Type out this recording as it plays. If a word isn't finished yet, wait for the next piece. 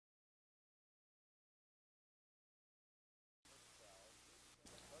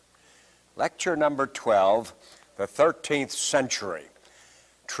Lecture number 12, the 13th century,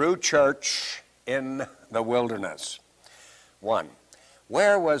 True Church in the Wilderness. 1.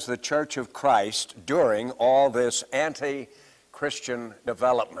 Where was the Church of Christ during all this anti-Christian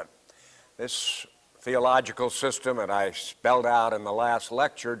development? This theological system that I spelled out in the last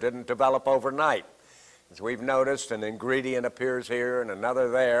lecture didn't develop overnight. As we've noticed, an ingredient appears here and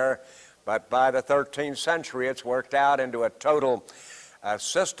another there, but by the 13th century it's worked out into a total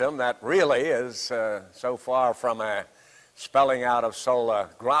system that really is so far from a spelling out of sola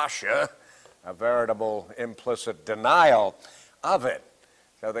gratia, a veritable implicit denial of it.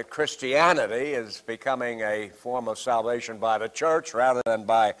 So that Christianity is becoming a form of salvation by the church rather than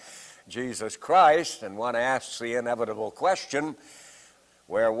by Jesus Christ, and one asks the inevitable question,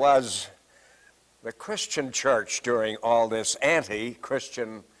 where was the Christian church during all this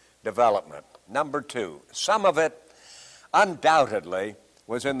anti-Christian development? Number 2, some of it undoubtedly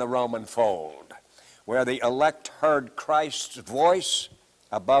was in the Roman fold, where the elect heard Christ's voice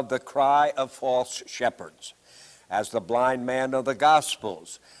above the cry of false shepherds, as the blind man of the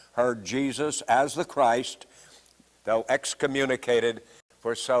Gospels heard Jesus as the Christ, though excommunicated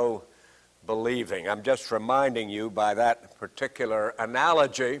for so believing. I'm just reminding you by that particular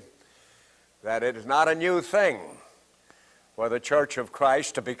analogy that it is not a new thing for the Church of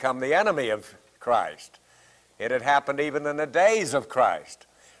Christ to become the enemy of Christ. It had happened even in the days of Christ.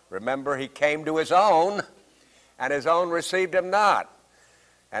 Remember, he came to his own, and his own received him not.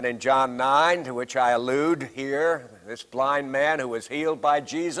 And in John 9, to which I allude here, this blind man who was healed by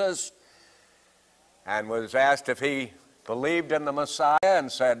Jesus and was asked if he believed in the Messiah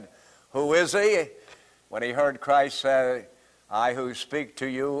and said, "Who is he?" When he heard Christ say, "I who speak to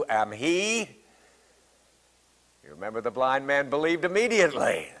you am he," you remember the blind man believed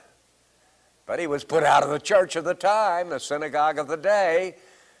immediately. But he was put out of the church of the time, the synagogue of the day,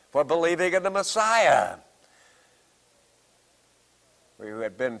 for believing in the Messiah, who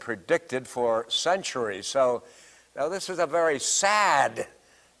had been predicted for centuries. So now this is a very sad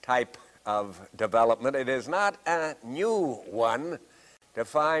type of development. It is not a new one to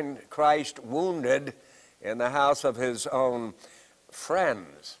find Christ wounded in the house of his own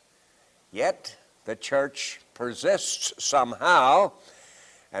friends. Yet the church persists somehow.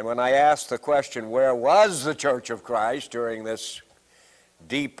 And when I ask the question, where was the Church of Christ during this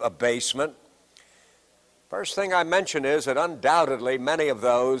deep abasement? First thing I mention is that undoubtedly many of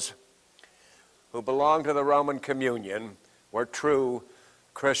those who belonged to the Roman communion were true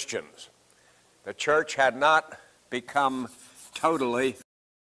Christians. The church had not become totally.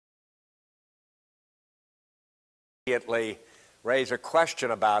 Immediately raise a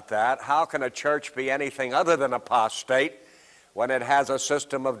question about that. How can a church be anything other than apostate when it has a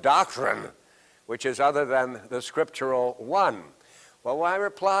system of doctrine which is other than the scriptural one? Well, my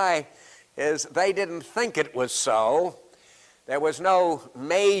reply is they didn't think it was so. There was no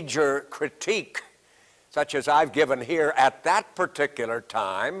major critique such as I've given here at that particular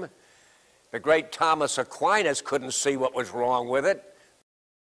time. The great Thomas Aquinas couldn't see what was wrong with it.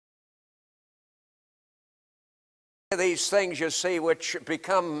 These things, you see, which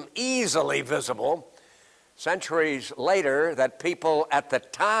become easily visible centuries later, that people at the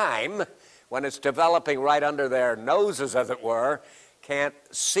time, when it's developing right under their noses, as it were, can't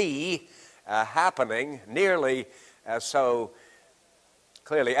see happening nearly so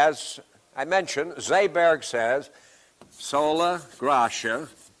clearly. As I mentioned, Zeyberg says, sola gratia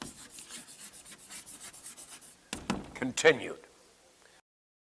continued.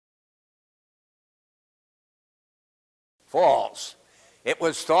 False. It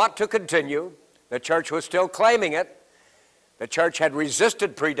was thought to continue. The church was still claiming it. The church had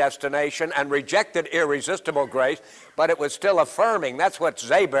resisted predestination and rejected irresistible grace, but it was still affirming. That's what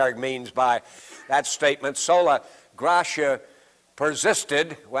Zeyberg means by that statement. Sola gratia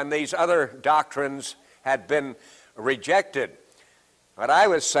persisted when these other doctrines had been rejected. What I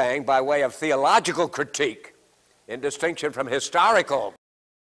was saying, by way of theological critique, in distinction from historical,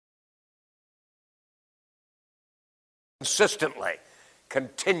 consistently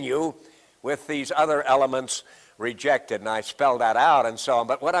continue with these other elements rejected, and I spelled that out and so on.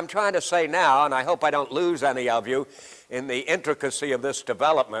 But what I'm trying to say now, and I hope I don't lose any of you in the intricacy of this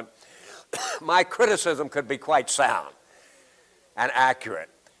development, my criticism could be quite sound and accurate.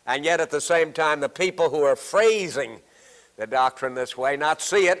 And yet at the same time, the people who are phrasing the doctrine this way not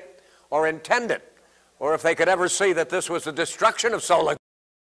see it or intend it, or if they could ever see that this was the destruction of sola,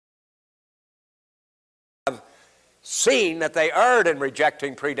 have seen that they erred in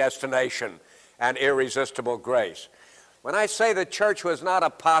rejecting predestination and irresistible grace. When I say the church was not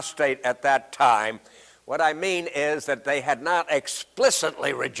apostate at that time, what I mean is that they had not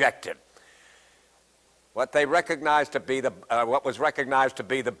explicitly rejected what they recognized to be what was recognized to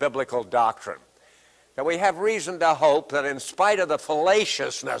be the biblical doctrine. So we have reason to hope that in spite of the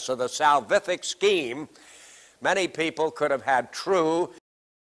fallaciousness of the salvific scheme, many people could have had true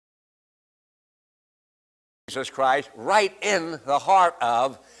Jesus Christ right in the heart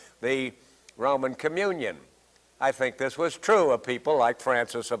of the Roman communion. I think this was true of people like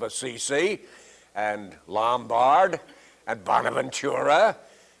Francis of Assisi and Lombard and Bonaventura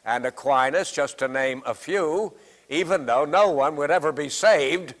and Aquinas, just to name a few, even though no one would ever be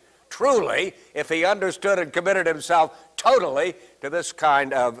saved truly if he understood and committed himself totally to this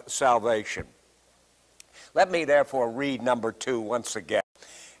kind of salvation. Let me therefore read number 2 once again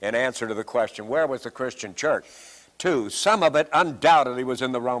in answer to the question, where was the Christian church? 2, some of it undoubtedly was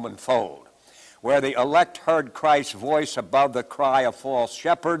in the Roman fold, where the elect heard Christ's voice above the cry of false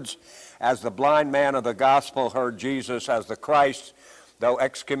shepherds, as the blind man of the gospel heard Jesus as the Christ, though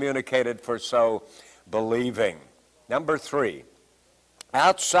excommunicated for so believing. Number 3,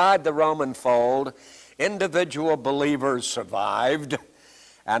 outside the Roman fold, individual believers survived,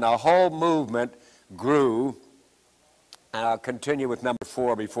 and a whole movement grew. And I'll continue with number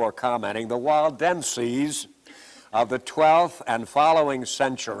 4 before commenting. The Waldenses of the 12th and following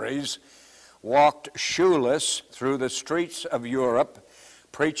centuries walked shoeless through the streets of Europe,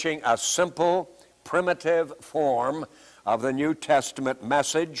 preaching a simple, primitive form of the New Testament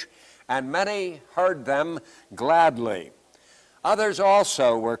message, and many heard them gladly. Others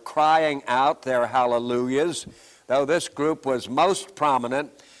also were crying out their hallelujahs, though this group was most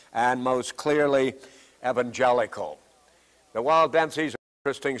prominent and most clearly evangelical. The Waldenses are an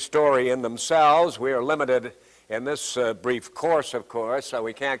interesting story in themselves. We are limited in this brief course, of course, so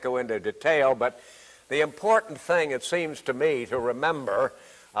we can't go into detail, but the important thing, it seems to me, to remember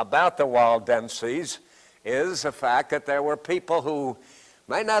about the Waldenses is the fact that there were people who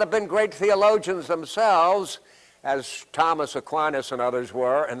may not have been great theologians themselves, as Thomas Aquinas and others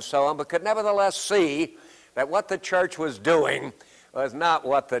were, and so on, but could nevertheless see that what the church was doing was not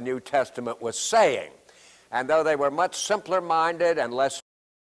what the New Testament was saying. And though they were much simpler minded and less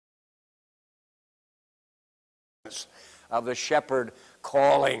of the shepherd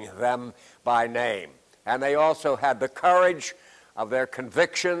calling them by name. And they also had the courage of their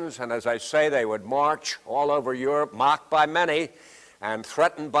convictions, and as I say, they would march all over Europe, mocked by many and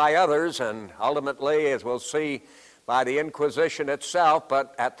threatened by others, and ultimately, as we'll see, by the Inquisition itself.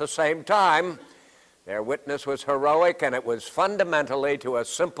 But at the same time, their witness was heroic, and it was fundamentally to a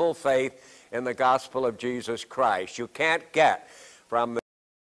simple faith in the gospel of Jesus Christ. You can't get from the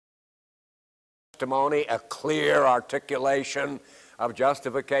testimony a clear articulation of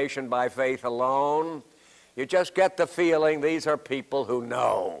justification by faith alone. You just get the feeling these are people who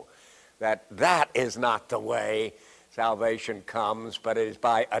know that that is not the way salvation comes, but it is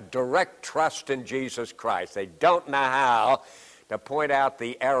by a direct trust in Jesus Christ. They don't know how to point out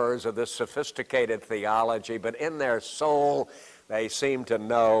the errors of this sophisticated theology, but in their soul they seem to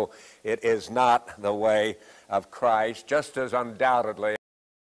know it is not the way of Christ, just as undoubtedly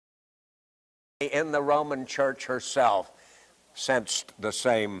in the Roman church herself sensed the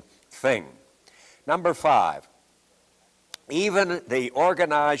same thing. Number 5, even the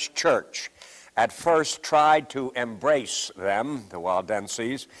organized church at first tried to embrace them, the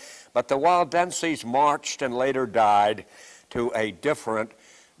Waldenses, but the Waldenses marched and later died to a different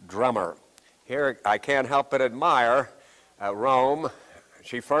drummer. Here I can't help but admire Rome.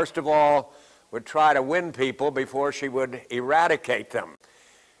 She first of all would try to win people before she would eradicate them.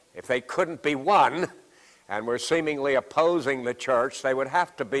 If they couldn't be won and were seemingly opposing the church, they would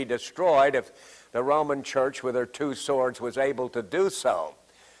have to be destroyed if the Roman church with her 2 swords was able to do so.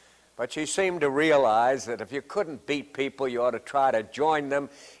 But she seemed to realize that if you couldn't beat people, you ought to try to join them,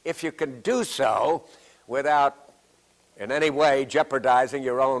 if you can do so without in any way jeopardizing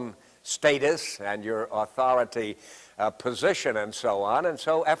your own status and your authority position and so on. And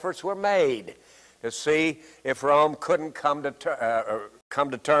so efforts were made to see if Rome couldn't come to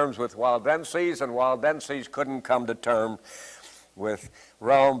terms with Waldenses, and Waldenses couldn't come to terms with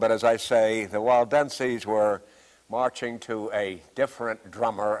Rome. But as I say, the Waldenses were marching to a different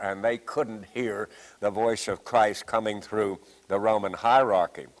drummer, and they couldn't hear the voice of Christ coming through the Roman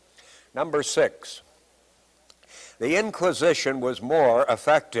hierarchy. Number 6, the Inquisition was more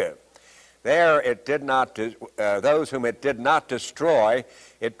effective. There it did not, those whom it did not destroy,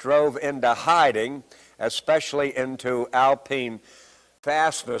 it drove into hiding, especially into Alpine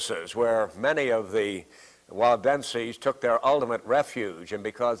fastnesses, where many of the Waldenses took their ultimate refuge, and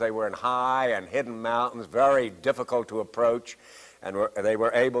because they were in high and hidden mountains, very difficult to approach, and they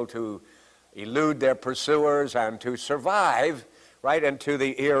were able to elude their pursuers and to survive right into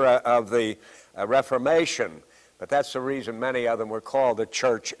the era of the Reformation. But that's the reason many of them were called the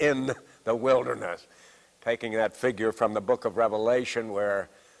church in the wilderness, taking that figure from the book of Revelation where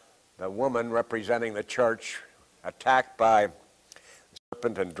the woman representing the church, attacked by the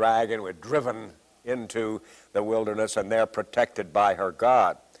serpent and dragon, were driven into the wilderness and there protected by her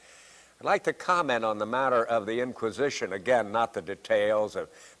God. I'd like to comment on the matter of the Inquisition. Again, not the details of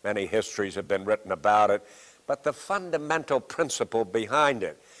many histories have been written about it, but the fundamental principle behind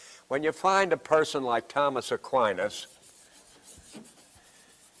it. When you find a person like Thomas Aquinas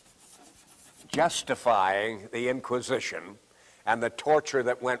justifying the Inquisition and the torture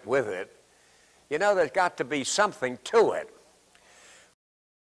that went with it, you know there's got to be something to it.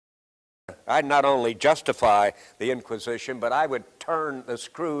 I'd not only justify the Inquisition, but I would turn the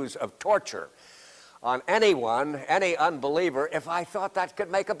screws of torture on anyone, any unbeliever, if I thought that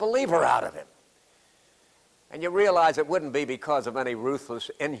could make a believer out of him. And you realize it wouldn't be because of any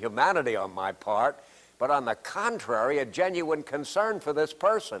ruthless inhumanity on my part, but on the contrary, a genuine concern for this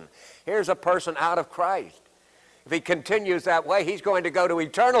person. Here's a person out of Christ. If he continues that way, he's going to go to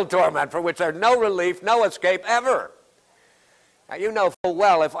eternal torment for which there's no relief, no escape ever. Now, you know full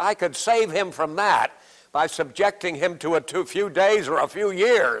well if I could save him from that by subjecting him to a few days or a few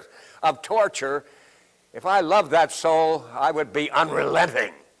years of torture, if I loved that soul, I would be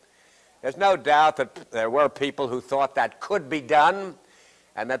unrelenting. There's no doubt that there were people who thought that could be done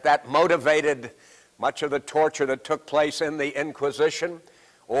and that motivated much of the torture that took place in the Inquisition,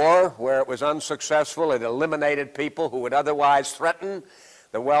 or where it was unsuccessful, it eliminated people who would otherwise threaten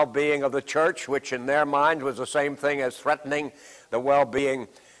the well-being of the church, which in their mind was the same thing as threatening the well-being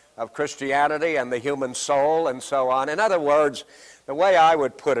of Christianity and the human soul and so on. In other words, the way I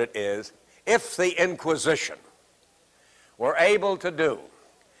would put it is, if the Inquisition were able to do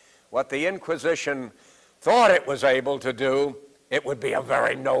what the Inquisition thought it was able to do, it would be a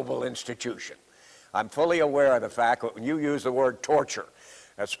very noble institution. I'm fully aware of the fact that when you use the word torture,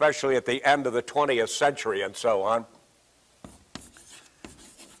 especially at the end of the 20th century and so on,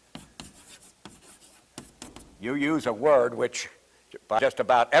 you use a word which, by just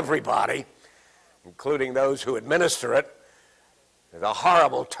about everybody, including those who administer it, is a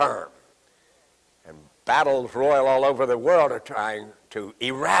horrible term. And battles royal all over the world are trying to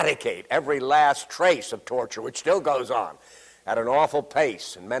eradicate every last trace of torture, which still goes on at an awful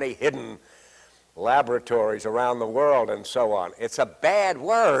pace in many hidden laboratories around the world and so on. It's a bad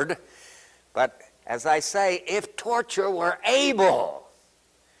word, but as I say, if torture were able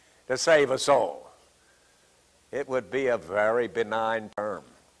to save a soul, it would be a very benign term,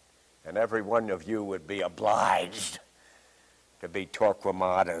 and every one of you would be obliged to be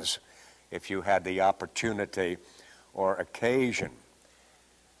Torquemadas if you had the opportunity or occasion.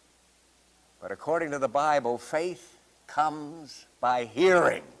 But according to the Bible, faith comes by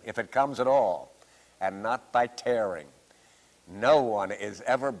hearing, if it comes at all, and not by tearing. No one is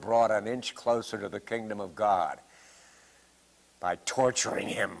ever brought an inch closer to the kingdom of God by torturing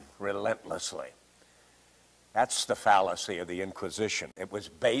him relentlessly. That's the fallacy of the Inquisition. It was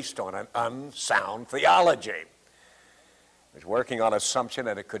based on an unsound theology. It was working on assumption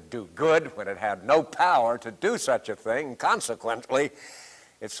that it could do good when it had no power to do such a thing. Consequently,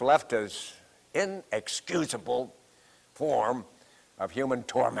 it's left as inexcusable form of human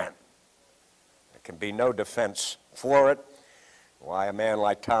torment. There can be no defense for it. Why a man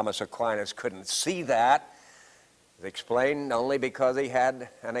like Thomas Aquinas couldn't see that is explained only because he had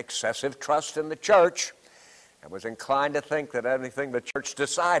an excessive trust in the church and was inclined to think that anything the church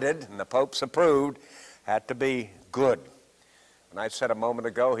decided and the popes approved had to be good. And I said a moment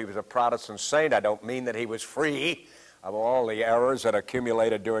ago he was a Protestant saint. I don't mean that he was free of all the errors that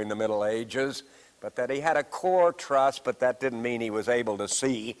accumulated during the Middle Ages, but that he had a core trust, but that didn't mean he was able to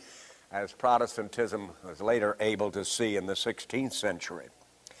see, as Protestantism was later able to see in the 16th century.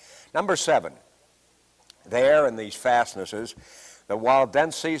 Number 7, there in these fastnesses, the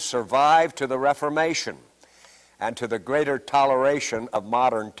Waldenses survived to the Reformation and to the greater toleration of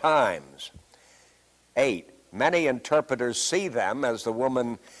modern times. 8, many interpreters see them as the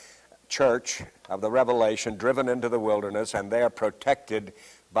woman church of the Revelation driven into the wilderness, and they are protected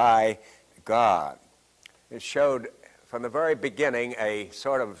by God. It showed from the very beginning a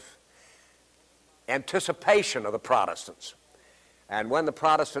sort of anticipation of the Protestants. And when the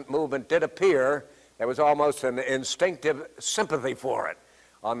Protestant movement did appear, there was almost an instinctive sympathy for it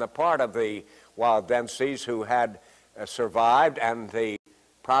on the part of the Waldenses who had survived, and the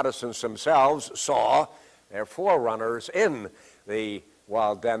Protestants themselves saw their forerunners in the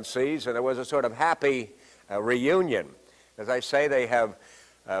Waldenses, and there was a sort of happy reunion. As I say, they have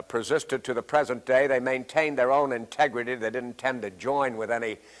persisted to the present day. They maintained their own integrity. They didn't tend to join with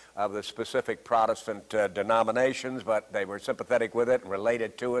any of the specific Protestant denominations, but they were sympathetic with it and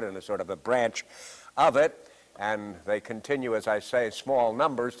related to it in a sort of a branch of it. And they continue, as I say, small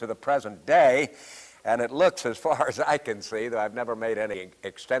numbers to the present day. And it looks, as far as I can see, though I've never made any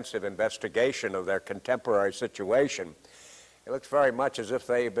extensive investigation of their contemporary situation, it looks very much as if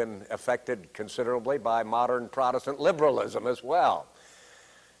they've been affected considerably by modern Protestant liberalism as well,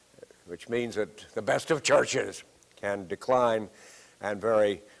 which means that the best of churches can decline, and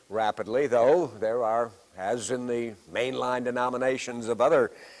very rapidly, though there are, as in the mainline denominations of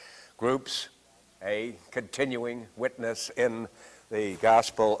other groups, a continuing witness in the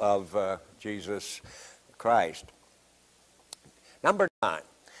gospel of Jesus Christ. Number 9,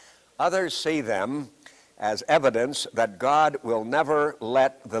 others see them as evidence that God will never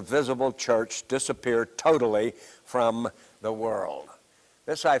let the visible church disappear totally from the world.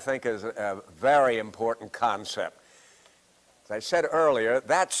 This, I think, is a very important concept. As I said earlier,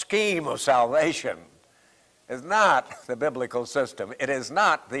 that scheme of salvation is not the biblical system. It is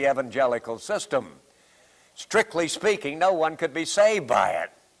not the evangelical system. Strictly speaking, no one could be saved by it.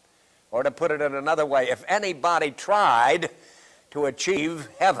 Or to put it in another way, if anybody tried to achieve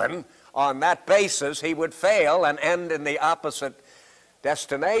heaven on that basis, he would fail and end in the opposite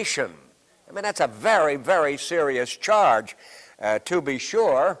destination. I mean, that's a very, very serious charge, to be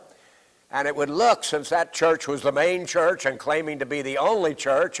sure. And it would look, since that church was the main church and claiming to be the only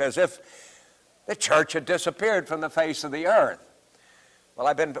church, as if the church had disappeared from the face of the earth. Well,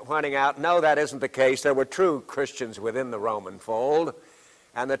 I've been pointing out, no, that isn't the case. There were true Christians within the Roman fold,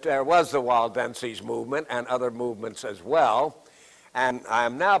 and that there was the Waldenses movement and other movements as well. And I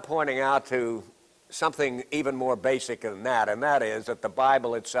am now pointing out to something even more basic than that, and that is that the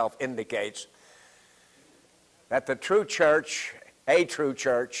Bible itself indicates that the true church, a true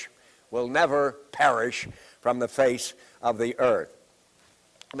church, will never perish from the face of the earth.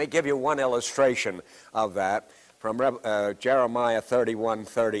 Let me give you one illustration of that from Jeremiah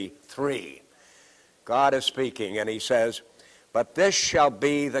 31:33. God is speaking, and he says, "But this shall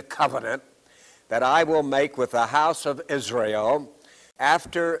be the covenant that I will make with the house of Israel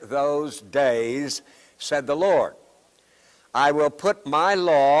after those days, said the Lord. I will put my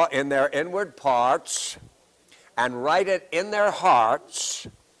law in their inward parts and write it in their hearts,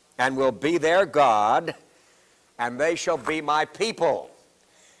 and will be their God, and they shall be my people."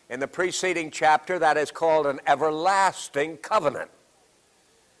 In the preceding chapter, that is called an everlasting covenant.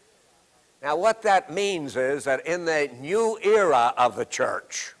 Now, what that means is that in the new era of the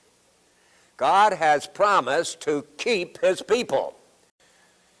church, God has promised to keep his people.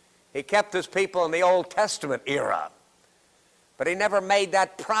 He kept his people in the Old Testament era, but he never made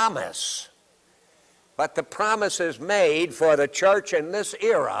that promise. But the promise is made for the church in this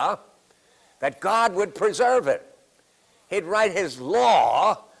era that God would preserve it. He'd write his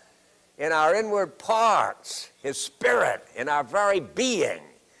law in our inward parts, his spirit in our very being.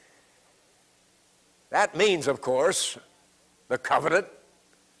 That means, of course, the covenant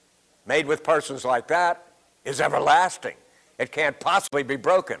made with persons like that is everlasting. It can't possibly be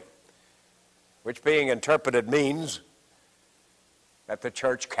broken, which being interpreted means that the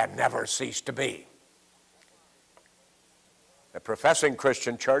church can never cease to be. The professing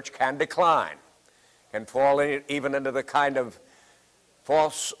Christian church can decline, can fall even into the kind of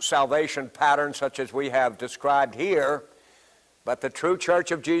false salvation pattern such as we have described here, but the true church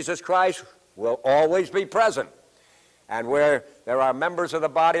of Jesus Christ will always be present. And where there are members of the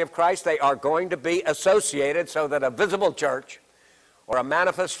body of Christ, they are going to be associated so that a visible church or a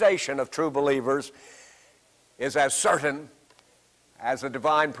manifestation of true believers is as certain as the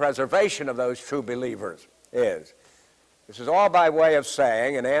divine preservation of those true believers is. This is all by way of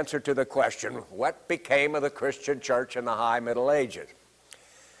saying, in answer to the question, what became of the Christian church in the high Middle Ages?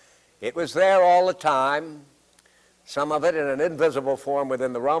 It was there all the time, some of it in an invisible form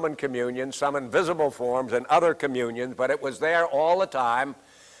within the Roman communion, some in visible forms in other communions, but it was there all the time,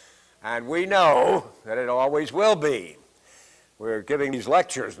 and we know that it always will be. We're giving these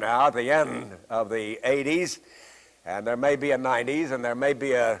lectures now at the end of the 80s, and there may be a 90s, and there may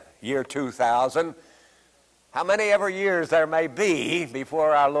be a year 2000. How many ever years there may be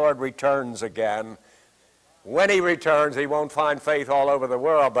before our Lord returns again. When he returns, he won't find faith all over the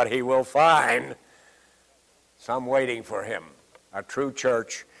world, but he will find some waiting for him, a true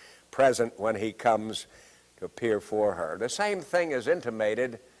church present when he comes to appear for her. The same thing is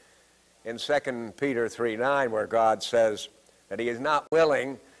intimated in 2 Peter 3:9, where God says that he is not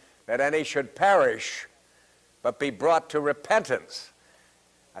willing that any should perish, but be brought to repentance.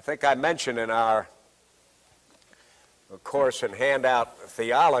 I think I mentioned in our of course, in Handout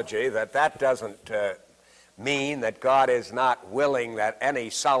theology, that doesn't mean that God is not willing that any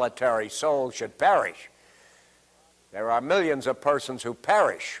solitary soul should perish. There are millions of persons who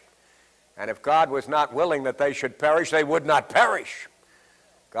perish, and if God was not willing that they should perish, they would not perish.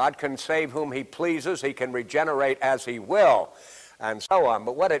 God can save whom he pleases, he can regenerate as he will, and so on.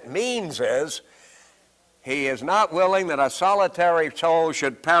 But what it means is, he is not willing that a solitary soul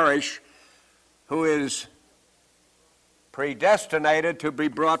should perish who is predestinated to be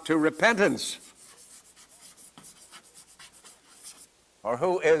brought to repentance, or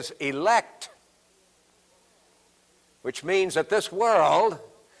who is elect, which means that this world,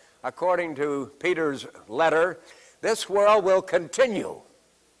 according to Peter's letter, this world will continue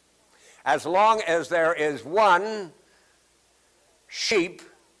as long as there is one sheep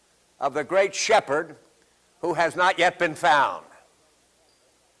of the great shepherd who has not yet been found.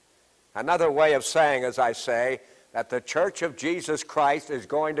 Another way of saying, as I say, that the Church of Jesus Christ is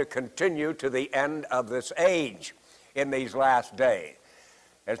going to continue to the end of this age in these last days.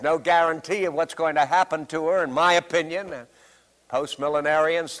 There's no guarantee of what's going to happen to her, in my opinion.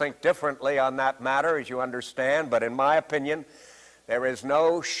 Post-millenarians think differently on that matter, as you understand, but in my opinion, there is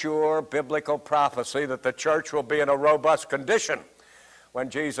no sure biblical prophecy that the church will be in a robust condition when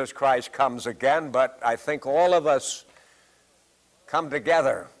Jesus Christ comes again, but I think all of us come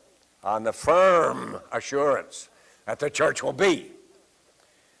together on the firm assurance that the church will be,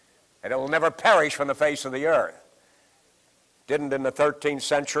 and it will never perish from the face of the earth. Didn't in the 13th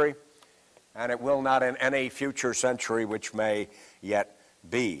century, and it will not in any future century which may yet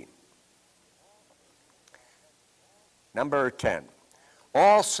be. Number 10.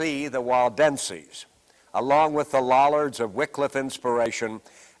 All see the Waldenses, along with the Lollards of Wycliffe inspiration,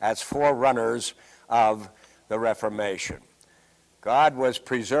 as forerunners of the Reformation. God was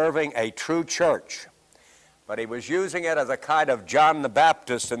preserving a true church, but he was using it as a kind of John the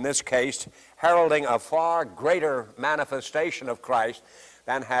Baptist in this case, heralding a far greater manifestation of Christ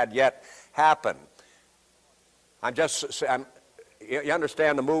than had yet happened. You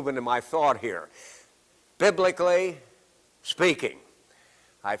understand the movement in my thought here. Biblically speaking,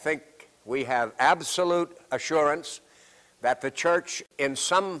 I think we have absolute assurance that the church in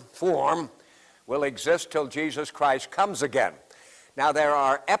some form will exist till Jesus Christ comes again. Now, there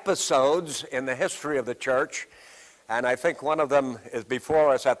are episodes in the history of the church, and I think one of them is before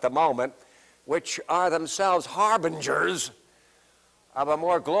us at the moment, which are themselves harbingers of a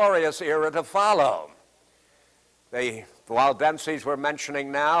more glorious era to follow. The Waldenses we're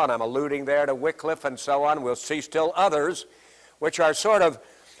mentioning now, and I'm alluding there to Wycliffe and so on. We'll see still others, which are sort of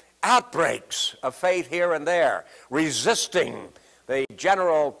outbreaks of faith here and there, resisting the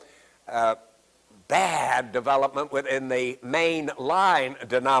general bad development within the main line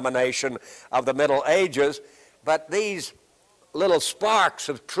denomination of the Middle Ages. But these little sparks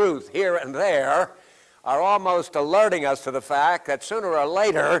of truth here and there are almost alerting us to the fact that sooner or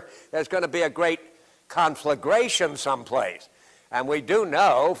later there's going to be a great conflagration someplace. And we do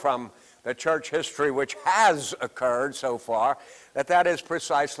know from the church history which has occurred so far that that is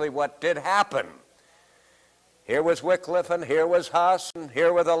precisely what did happen. Here was Wycliffe, and here was Huss, and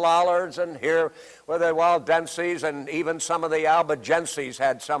here were the Lollards, and here were the Waldenses, and even some of the Albigenses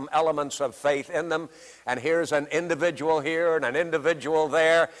had some elements of faith in them. And here's an individual here and an individual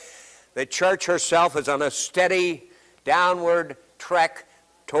there. The church herself is on a steady downward trek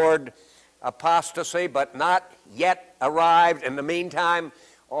toward apostasy, but not yet arrived. In the meantime,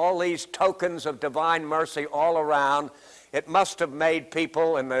 all these tokens of divine mercy all around, it must have made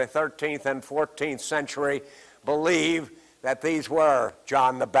people in the 13th and 14th century believe that these were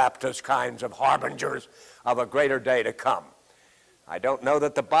John the Baptist kinds of harbingers of a greater day to come. I don't know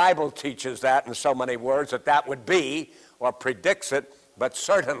that the Bible teaches that in so many words that that would be or predicts it, but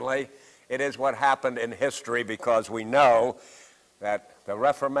certainly it is what happened in history, because we know that the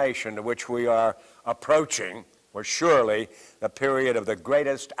Reformation to which we are approaching was surely the period of the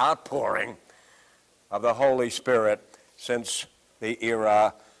greatest outpouring of the Holy Spirit since the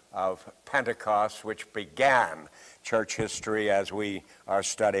era of Pentecost, which began church history as we are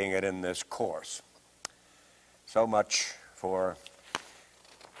studying it in this course. So much for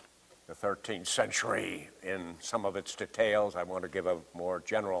the 13th century in some of its details. I want to give a more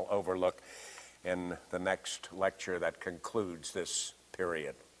general overlook in the next lecture that concludes this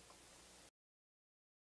period.